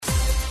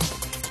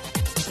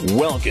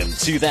Welcome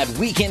to That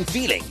Weekend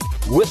Feeling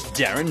with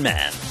Darren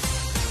Mann.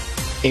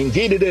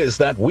 Indeed it is,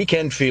 that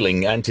weekend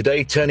feeling, and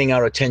today turning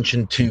our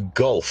attention to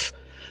golf.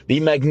 The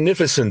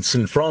magnificent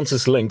St.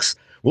 Francis Lynx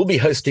will be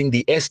hosting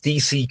the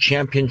SDC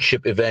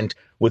Championship event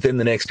within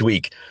the next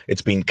week.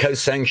 It's been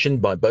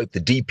co-sanctioned by both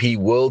the DP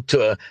World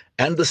Tour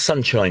and the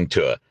Sunshine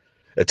Tour.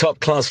 A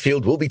top-class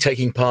field will be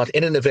taking part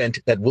in an event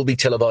that will be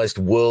televised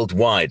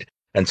worldwide.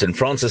 And St.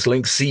 Francis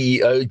Lynx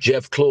CEO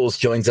Jeff Claus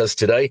joins us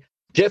today.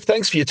 Jeff,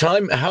 thanks for your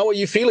time. How are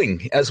you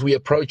feeling as we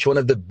approach one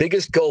of the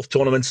biggest golf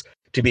tournaments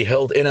to be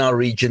held in our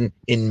region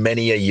in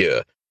many a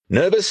year?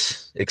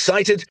 Nervous,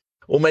 excited,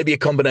 or maybe a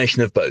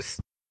combination of both?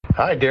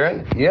 Hi,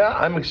 Darren. Yeah,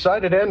 I'm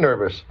excited and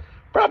nervous.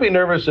 Probably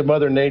nervous that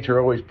Mother Nature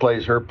always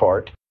plays her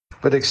part,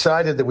 but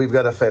excited that we've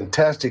got a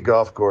fantastic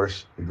golf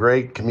course, a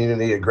great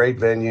community, a great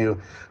venue,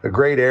 a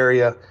great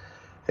area,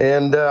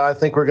 and I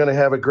think we're going to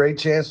have a great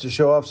chance to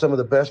show off some of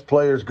the best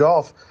players'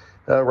 golf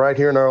right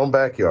here in our own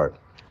backyard.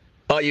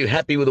 Are you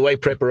happy with the way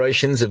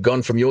preparations have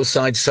gone from your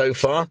side so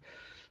far?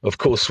 Of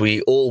course,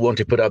 we all want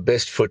to put our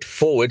best foot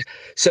forward.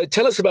 So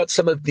tell us about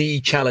some of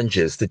the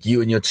challenges that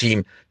you and your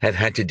team have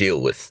had to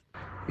deal with.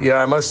 Yeah,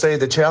 I must say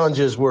the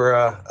challenges were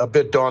a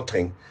bit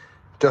daunting.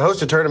 To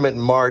host a tournament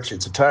in March,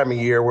 it's a time of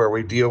year where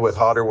we deal with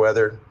hotter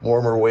weather,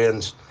 warmer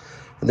winds,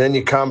 and then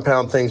you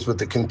compound things with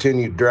the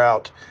continued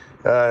drought.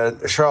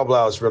 Charles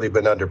Blau has really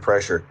been under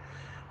pressure.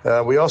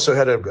 We also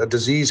had a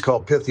disease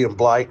called Pythium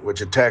blight,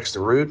 which attacks the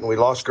root, and we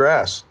lost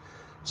grass.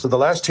 So the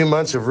last 2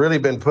 months have really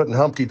been putting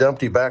Humpty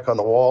Dumpty back on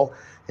the wall,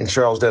 and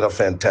Charles did a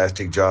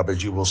fantastic job,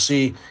 as you will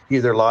see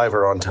either live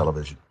or on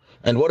television.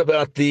 And what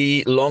about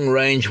the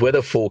long-range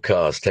weather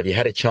forecast? Have you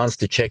had a chance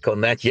to check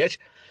on that yet?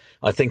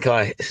 I think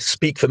I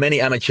speak for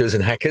many amateurs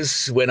and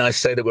hackers when I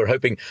say that we're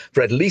hoping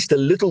for at least a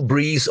little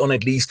breeze on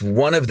at least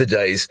one of the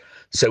days,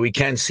 so we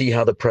can see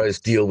how the pros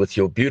deal with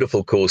your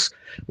beautiful course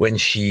when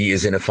she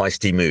is in a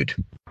feisty mood.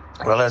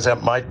 Well, as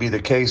that might be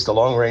the case, the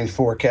long-range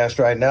forecast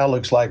right now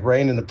looks like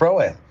rain in the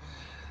Pro-Am.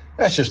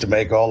 That's just to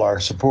make all our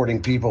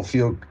supporting people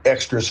feel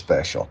extra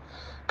special.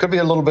 Could be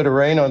a little bit of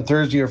rain on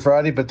Thursday or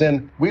Friday, but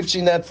then we've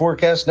seen that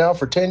forecast now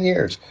for 10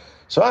 years.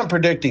 So I'm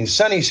predicting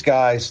sunny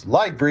skies,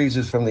 light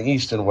breezes from the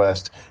east and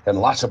west, and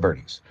lots of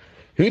birdies.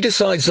 Who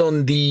decides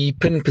on the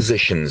pin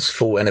positions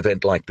for an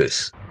event like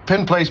this?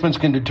 Pin placements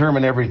can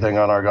determine everything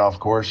on our golf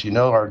course. You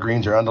know, our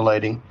greens are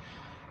undulating,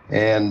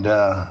 and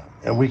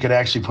we could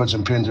actually put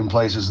some pins in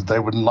places that they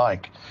wouldn't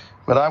like.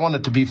 But I want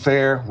it to be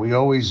fair. We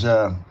always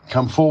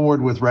come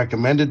forward with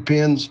recommended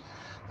pins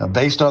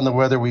based on the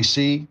weather we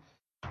see.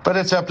 But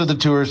it's up to the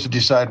tours to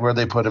decide where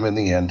they put them in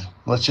the end.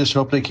 Let's just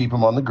hope they keep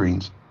them on the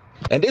greens.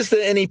 And is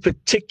there any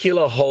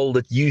particular hole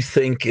that you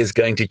think is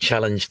going to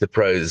challenge the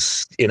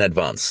pros in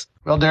advance?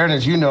 Well, Darren,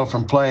 as you know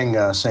from playing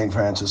St.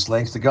 Francis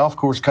Links, the golf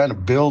course kind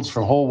of builds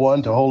from hole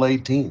 1 to hole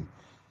 18.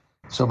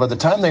 So by the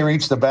time they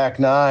reach the back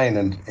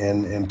 9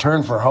 and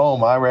turn for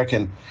home, I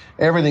reckon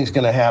everything's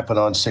going to happen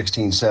on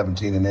 16,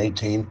 17, and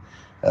 18.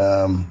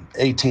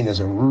 18 is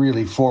a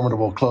really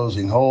formidable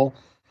closing hole.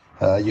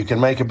 You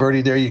can make a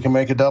birdie there, you can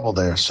make a double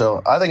there.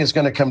 So I think it's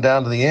going to come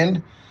down to the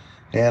end,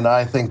 and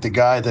I think the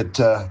guy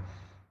that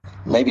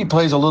maybe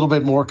plays a little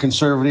bit more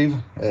conservative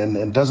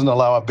and doesn't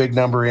allow a big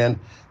number in,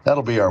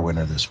 that'll be our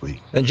winner this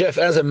week. And Jeff,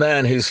 as a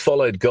man who's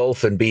followed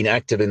golf and been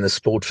active in the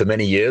sport for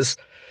many years,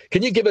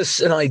 can you give us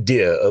an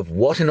idea of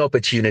what an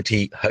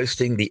opportunity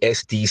hosting the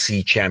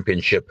SDC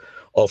Championship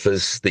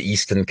offers the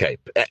Eastern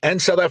Cape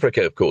and South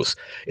Africa, of course?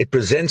 It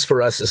presents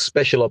for us a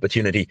special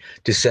opportunity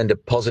to send a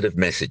positive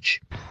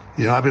message.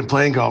 You know, I've been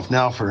playing golf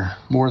now for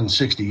more than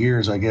 60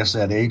 years. I guess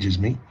that ages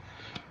me.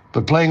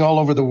 But playing all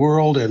over the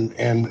world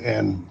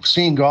and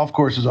seeing golf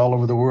courses all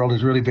over the world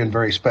has really been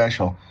very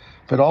special.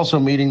 But also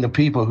meeting the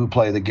people who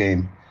play the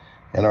game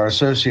and are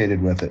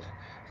associated with it.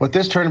 What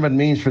this tournament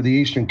means for the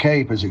Eastern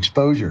Cape is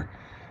exposure.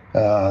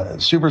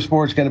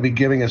 Supersport's going to be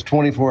giving us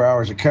 24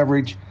 hours of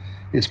coverage.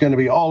 It's going to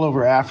be all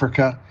over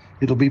Africa.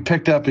 It'll be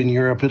picked up in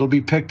Europe. It'll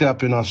be picked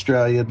up in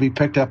Australia. It'll be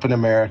picked up in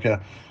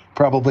America,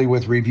 probably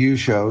with review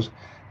shows.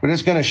 But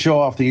it's going to show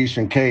off the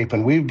Eastern Cape.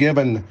 And we've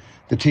given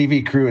the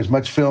TV crew as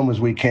much film as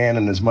we can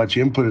and as much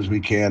input as we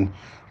can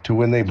to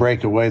when they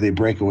break away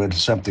to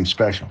something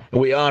special.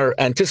 We are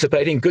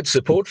anticipating good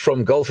support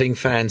from golfing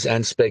fans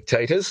and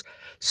spectators.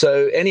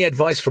 So any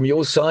advice from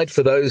your side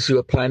for those who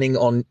are planning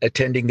on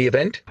attending the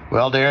event?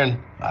 Well, Darren,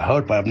 I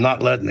hope I'm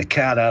not letting the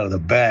cat out of the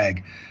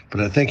bag,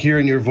 but I think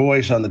hearing your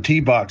voice on the tee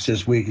box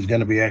this week is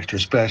going to be extra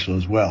special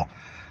as well,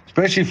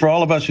 especially for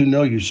all of us who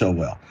know you so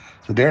well.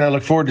 So, Darren, I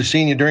look forward to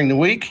seeing you during the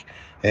week,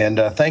 and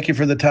thank you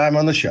for the time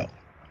on the show.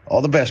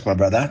 All the best, my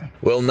brother.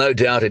 Well, no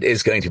doubt it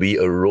is going to be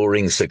a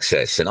roaring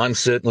success, and I'm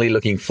certainly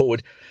looking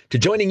forward to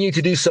joining you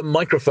to do some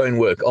microphone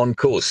work on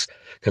course.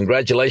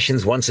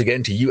 Congratulations once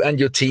again to you and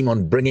your team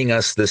on bringing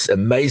us this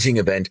amazing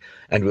event,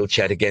 and we'll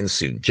chat again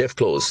soon. Jeff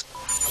Claus.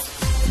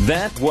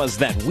 That was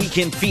That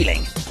Weekend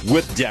Feeling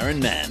with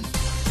Darren Mann.